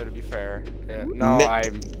wouldn't about that? either, to be fair. Yeah, no,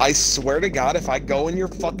 Nick- I swear to God, if I go in your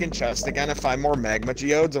fucking chest again and find more magma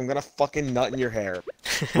geodes, I'm gonna fucking nut in your hair.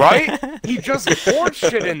 Right? He just poured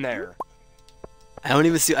shit in there. I don't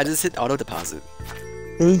even see. I just hit auto deposit.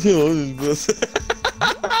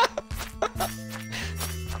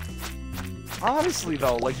 Honestly,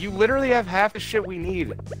 though, like, you literally have half the shit we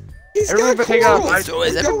need. He's Everyone got but take out coral! my- So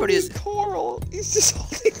is We're everybody going is- with coral! He's just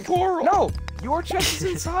holding coral! No! Your chest is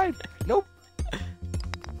inside! Nope.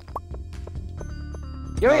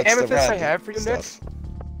 You know No, what it's the amethyst I red have for you, Nick? stuff.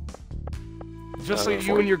 Just so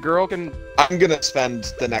you and your girl can... I'm gonna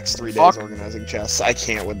spend the next 3 days organizing chests. I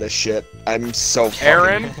can't with this shit. I'm so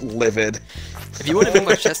fucking livid. If you want to move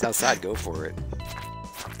my chest outside, go for it.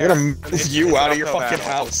 I'm gonna move you out of your fucking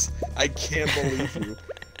house. I can't believe you.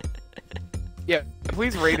 Yeah,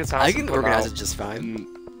 please raid his house. I can organize it just fine.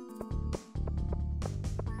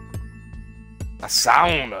 A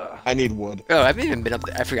sauna. I need wood. Oh, I haven't even been up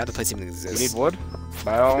there. I forgot the place even You exists. need wood?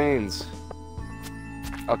 By all means.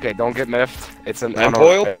 Okay, don't get miffed. It's an And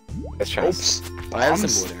oil? chest. Oops. I have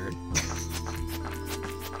Bombs? some wood, Aaron.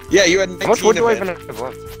 Yeah, you had 19 How much wood do I of even it have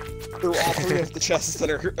left? through all 3 of the chests that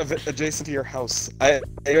are adjacent to your house. You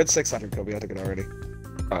had 600, Kobe. I took it already.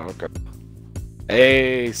 Oh, okay.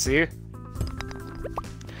 Hey, see?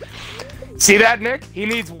 See that, Nick? He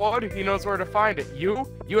needs wood. He knows where to find it. You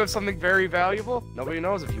have something very valuable. Nobody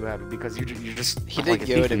knows if you have it because you just. He like did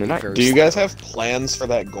a go thief to in the me night. first. Do you guys have plans for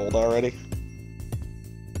that gold already?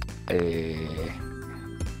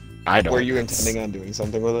 I don't. Were you intending on doing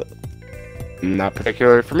something with it? Not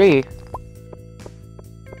particularly for me.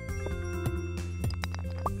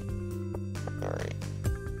 Alright.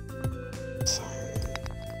 So...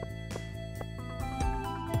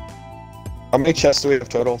 How many chests do we have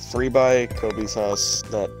total? 3 by Kobe's house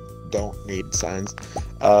that don't need signs.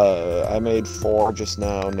 I made 4 just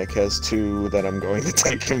now. Nick has 2 that I'm going to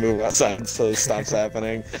take and move outside so it stops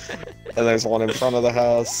happening. And there's 1 in front of the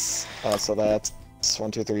house. So that's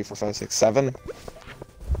 1, 2, 3, 4, 5, 6, 7.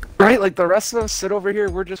 Right, like the rest of us sit over here.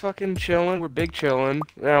 We're just fucking chilling. We're big chilling.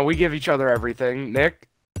 You know, we give each other everything. Nick.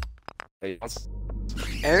 Hey,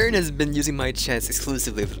 Aaron has been using my chest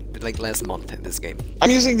exclusively for, like last month in this game.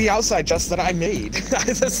 I'm using the outside chest that I made.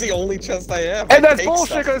 That's the only chest I have. And I that's take bullshit,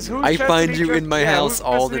 stuff. because who I find you in my house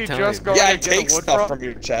all the time. Yeah, I take stuff from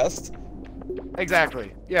your chest.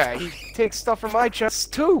 Exactly. Yeah, he takes stuff from my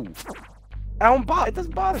chest too. I don't bother. It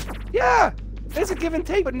doesn't bother me. Yeah, there's a give and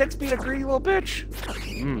take, but Nick's being a greedy little bitch.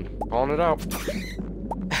 Calling it out.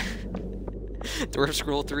 Dwarf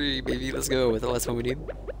Scroll 3, baby, let's go with the last one we need.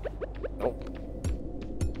 Nope.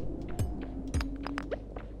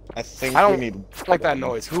 I think I we don't need like that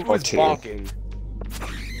noise. Who or was 2. bonking?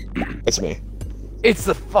 It's me. It's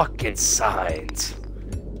the fucking signs.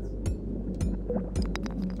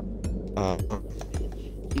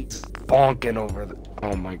 He's bonking over the.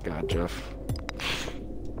 Oh my god, Jeff.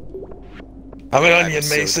 I'm an I'm onion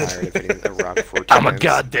so mason. tired of hitting a rock 4 I'm a times.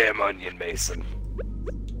 goddamn onion mason.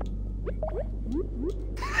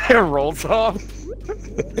 It rolls off.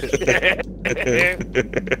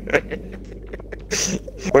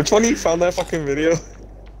 Which one of you found that fucking video?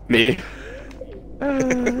 Me.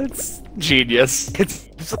 It's genius.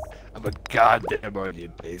 I'm a goddamn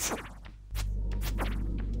onion mason.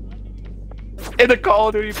 In the Call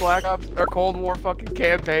of Duty Black Ops or Cold War fucking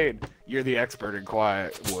campaign, you're the expert in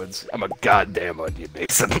quiet woods. I'm a goddamn onion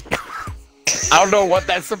mason. I don't know what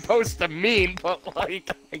that's supposed to mean, but like,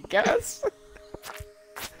 I guess.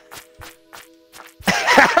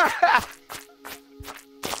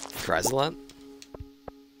 Cries a lot.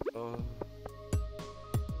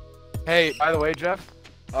 Hey, by the way, Jeff,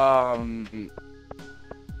 I'm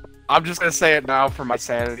just gonna say it now for my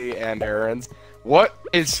sanity and Aaron's. What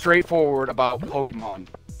is straightforward about Pokemon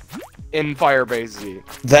in Firebase Z?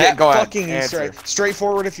 That Go ahead, fucking answer.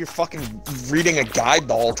 straightforward if you're fucking reading a guide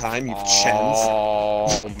the whole time, you chins.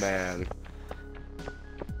 Oh man.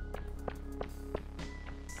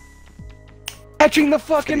 Catching the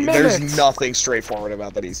fucking mimics! There's nothing straightforward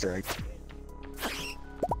about that Easter egg.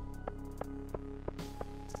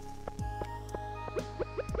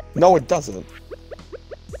 No, it doesn't.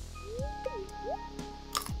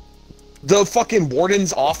 The fucking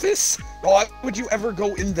warden's office? Why would you ever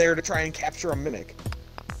go in there to try and capture a mimic?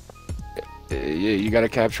 Yeah, you gotta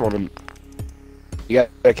capture one. You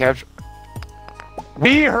gotta capture.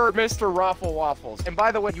 We heard Mr. Raffle Waffles, and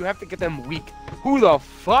by the way, you have to get them weak. Who the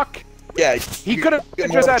fuck? Yeah, He could have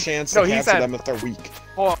get just more said. chance No, to he capture said. them if they're weak.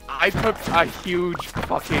 Oh, I took a huge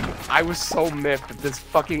fucking. I was so miffed at this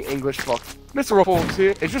fucking English fuck. Mr. Ruffles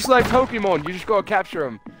here. It's just like Pokemon. You just gotta capture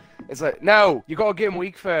him. It's like, no, you gotta get him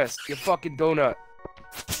weak first. You fucking donut.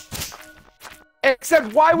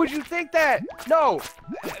 Except, why would you think that? No,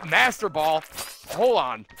 Master Ball. Hold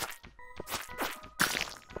on.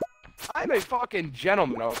 I'm a fucking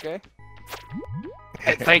gentleman, okay?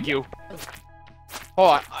 Hey, thank you. Hold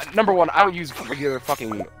on. Number one, I don't use regular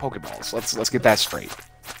fucking Pokeballs. Let's get that straight.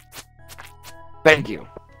 Thank you.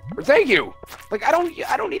 Thank you. Like I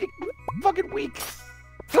don't need to fucking weak.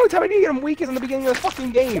 The only time I need to get him weak is in the beginning of the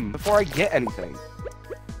fucking game before I get anything.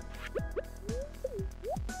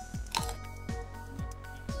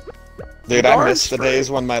 Dude, I Darn miss the straight. days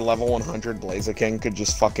when my level 100 Blaziken could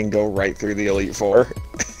just fucking go right through the Elite Four.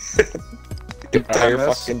 The entire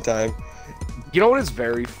miss- fucking time. You know what is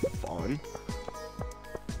very fun?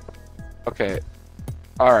 Okay.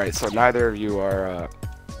 Alright, so neither of you are,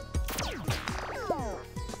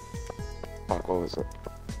 Fuck, what was it?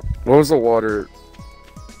 What was the water?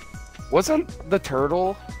 Wasn't the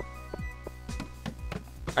turtle...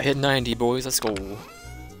 I hit 90, boys. Let's go.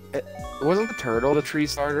 Wasn't the turtle the tree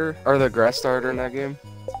starter? Or the grass starter in that game?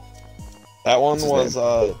 That one What's his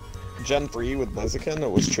was, Gen 3 with Blaziken.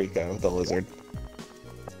 It was Trico, the lizard.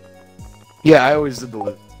 Yeah, I always did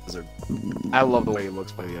the lizard. I love the way he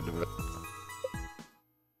looks by the end of it.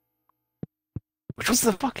 Which was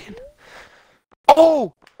the fucking...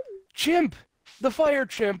 Oh! Chimp! The fire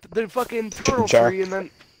chimp! The fucking turtle Chimchar. tree, and then...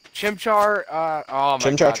 Chimchar, oh my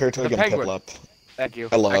Chimchar, god. Turtwig, The and penguin. Piplup. Thank you.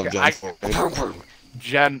 I love Gen 4.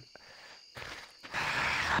 Gen...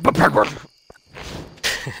 The penguin!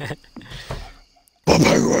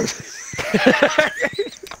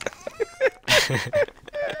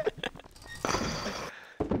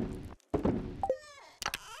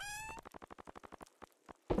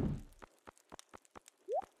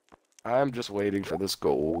 I'm just waiting for this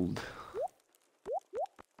gold.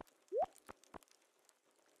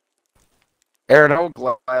 Aaron, I will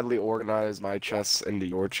gladly organize my chests into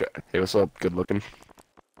your chest. Hey, what's up? Good looking.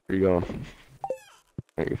 Where you going?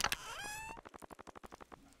 There you go.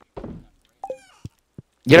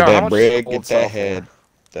 You know, Get how that much bread, gold get sell that for? head,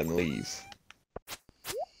 then leave.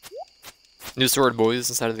 New sword, boys,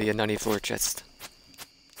 inside of the 90 floor chest.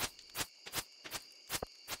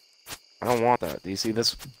 I don't want that. Do you see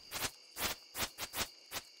this?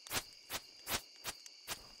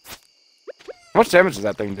 How much damage does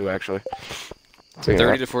that thing do, actually?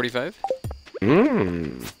 30 to 45.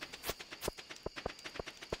 Mmm.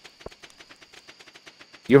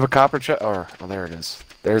 You have a copper chest? Or, oh, there it is.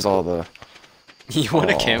 There's all the... You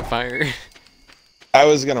want a Aw. campfire? I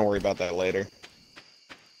was gonna worry about that later.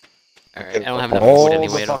 Alright, I don't have enough Oh, wood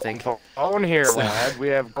anyway, I don't think. phone here, So- lad. We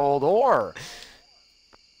have gold ore.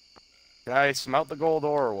 Can I smelt the gold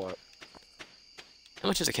ore or what? How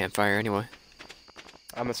much is a campfire anyway?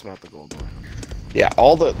 I'm gonna smelt the gold ore. Yeah,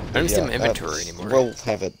 all the... I don't see yeah, my inventory that's- anymore. We'll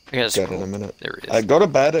have it I gotta good scroll. in a minute. There it is. Go to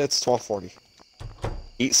bed, it's 12:40.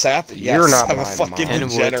 Eat sap? Yes, You're not I'm a lying, fucking Mom. 10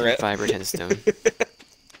 wood, 10 degenerate. fiber, 10 stone.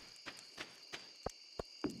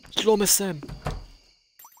 Kill me, Sam.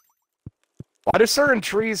 Why do certain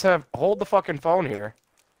trees have... Hold the fucking phone here.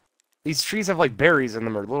 These trees have, like, berries in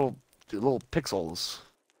them or little pixels.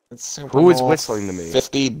 It's Super Who is Bowl whistling to me?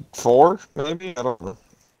 54, maybe? I don't know.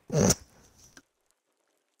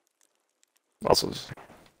 Also...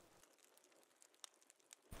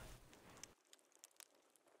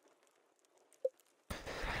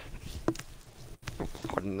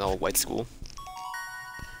 What an all white school.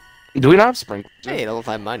 Do we not have spring? Hey, level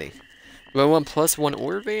 5 mining. Do I want +1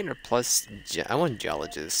 ore vein or plus... I want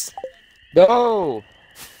geologist. No!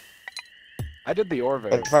 I did the ore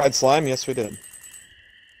vein. Petrified slime? Yes, we did.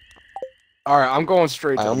 Alright, I'm going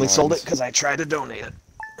straight to I the only sold it mines. because I tried to donate it.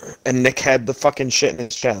 And Nick had the fucking shit in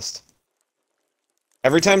his chest.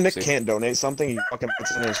 Every time Nick See. can't donate something, he fucking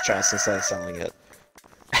puts it in his chest instead of selling it.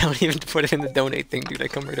 I don't even put it in the donate thing, dude. I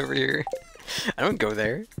come right over here. I don't go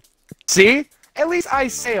there. See? At least I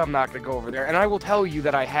say I'm not gonna go over there, and I will tell you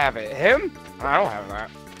that I have it. Him? I don't have that.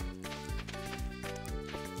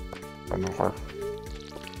 I know her.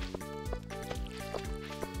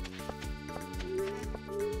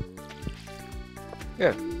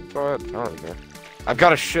 Yeah, go ahead. I don't care. I've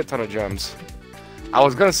got a shit ton of gems. I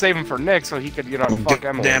was gonna save them for Nick so he could, you know, fuck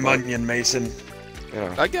Emily. Damn but, onion, Mason. you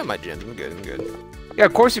know. I got my gems. I'm good. I'm good. Yeah,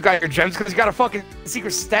 of course you got your gems because you got a fucking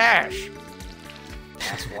secret stash.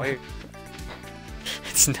 That's why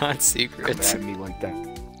It's not you secret. come at me like that.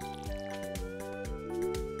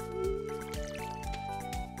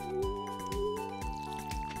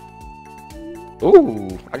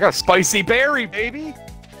 Ooh, I got a spicy berry, baby!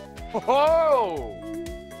 Whoa!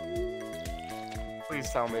 Please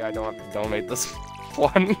tell me I don't have to donate this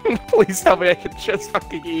one. Please tell me I can just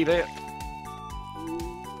fucking eat it.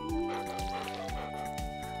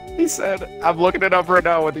 He said, I'm looking it up right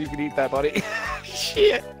now whether you can eat that, buddy.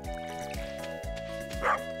 Shit.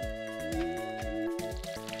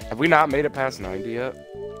 Have we not made it past 90 yet?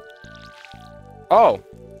 Oh.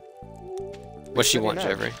 What she want,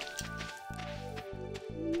 59. Jeffrey?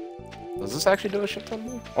 Does this actually do a shit ton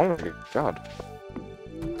more? Oh my god.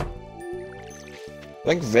 I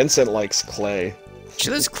think Vincent likes clay. She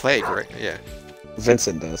does clay, correct? Yeah.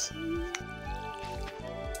 Vincent does.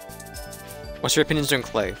 What's your opinions on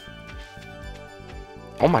clay?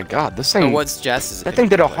 Oh my god, this Oh, thing. what's Jess's? That thing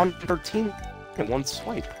did inventory? 113 in one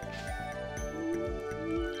swipe.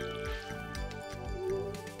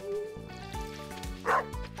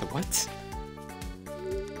 The what?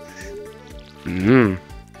 Mmm.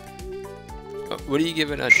 What are you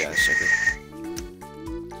giving Jess?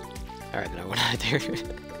 Alright, then I went out there.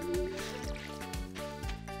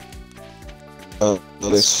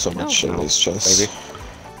 There's so much shit in these chests.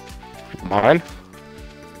 Maybe. Mine?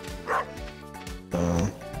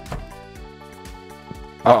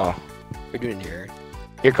 Uh-oh. What are you doing here?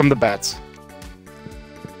 Here come the bats.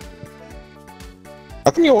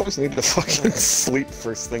 How come you always need to fucking sleep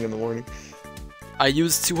first thing in the morning? I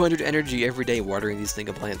use 200 energy every day watering these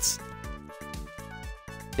stinking plants.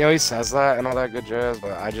 You know, he says that and all that good jazz,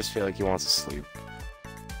 but I just feel like he wants to sleep.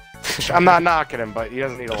 I'm not knocking him, but he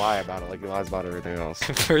doesn't need to lie about it like he lies about everything else.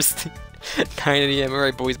 First 9 AM,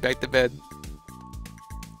 alright boys, back to bed.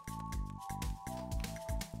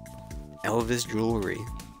 Elvis jewelry.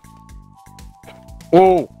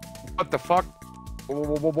 Whoa! What the fuck? Whoa,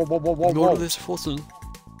 whoa, whoa, whoa, whoa, whoa, whoa, whoa. This fossil.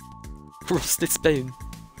 Rusted Spain.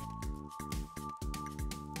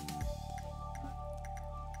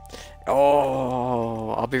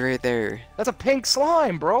 Oh, I'll be right there. That's a pink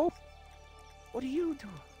slime, bro! What are you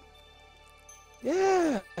doing?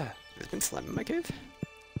 Yeah! There's been slime in my cave.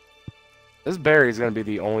 This berry is gonna be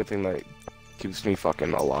the only thing that keeps me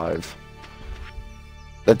fucking alive.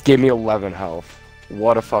 That gave me 11 health.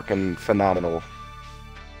 What a fucking phenomenal.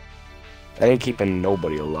 That ain't keeping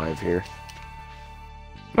nobody alive here.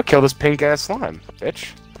 I'm gonna kill this pink ass slime,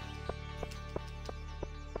 bitch.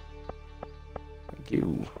 Thank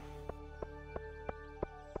you.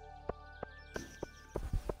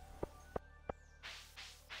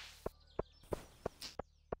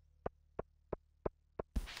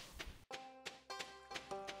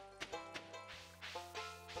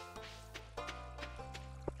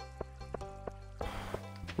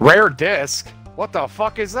 Rare disc? What the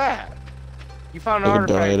fuck is that? You found an They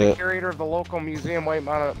artifact. died The it. curator of the local museum might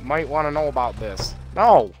want to know about this.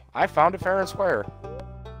 No, I found it fair and square.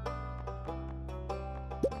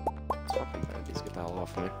 Fucking panties, get the hell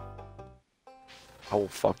off me. I will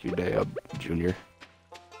fuck you day up, Junior.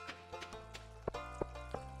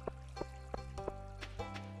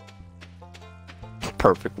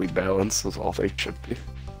 Perfectly balanced is all they should be.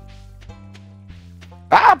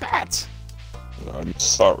 Ah, bats! I'm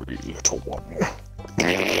sorry, little one.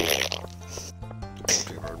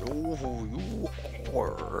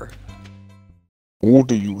 Who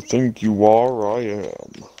do you think you are? I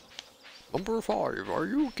am. Number 5, are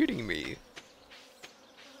you kidding me?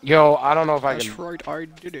 Yo, I don't know if I That's can... right, I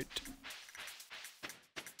did it.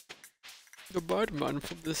 The Batman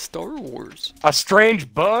from the Star Wars. A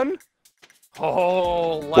strange bun?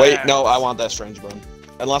 Oh, Wait, lads. no, I want that strange bone.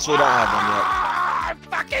 Unless we don't have one yet. I'm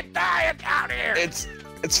fucking dying down here!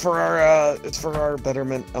 It's for our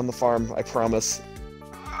betterment on the farm. I promise.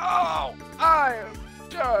 Oh, I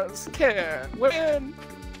just can't win.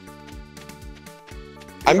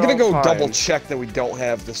 I'm gonna go fine. double check that we don't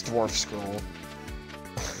have this dwarf scroll.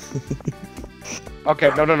 Okay,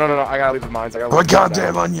 no, I gotta leave the mines. I gotta Oh, leave the mines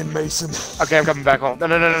goddamn down. onion, Mason. Okay, I'm coming back home. No,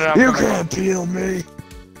 I'm You coming back can't peel me.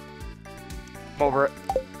 I'm over it.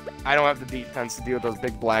 I don't have the defense to deal with those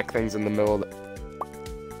big black things in the middle of the...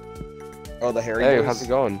 Oh, the hairy Hey, boys? how's it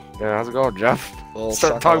going? Yeah, how's it going, Jeff? Little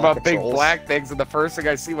Start talking about shakalaka big trolls. black things, and the first thing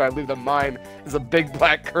I see when I leave the mine is a big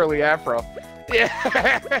black curly afro. Yeah.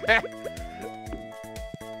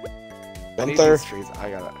 I need Gunther, these trees. I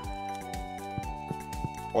gotta.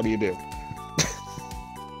 what do you do?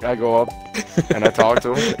 I go up and I talk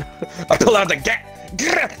to him. I pull out the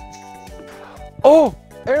gat. Oh,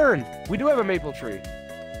 Aaron, we do have a maple tree.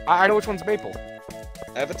 I know which one's maple.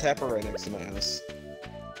 I have a tapper right next to my house.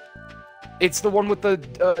 It's the one with the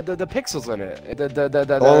pixels in it. The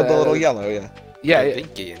little yellow, yeah. Yeah.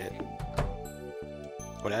 Pinky in it.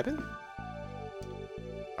 What happened?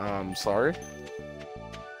 Sorry.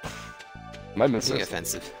 Am I Being missing?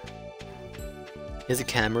 offensive. There's a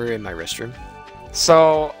camera in my restroom.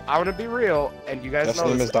 So I'm gonna be real, and you guys That's know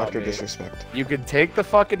name this is about Dr. me. Disrespect. You can take the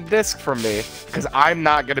fucking disc from me, because I'm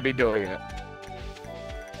not gonna be doing it.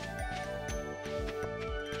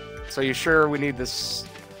 So you sure we need this?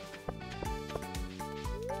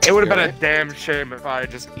 It would have been a damn shame if I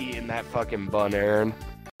had just eaten that fucking bun, Aaron.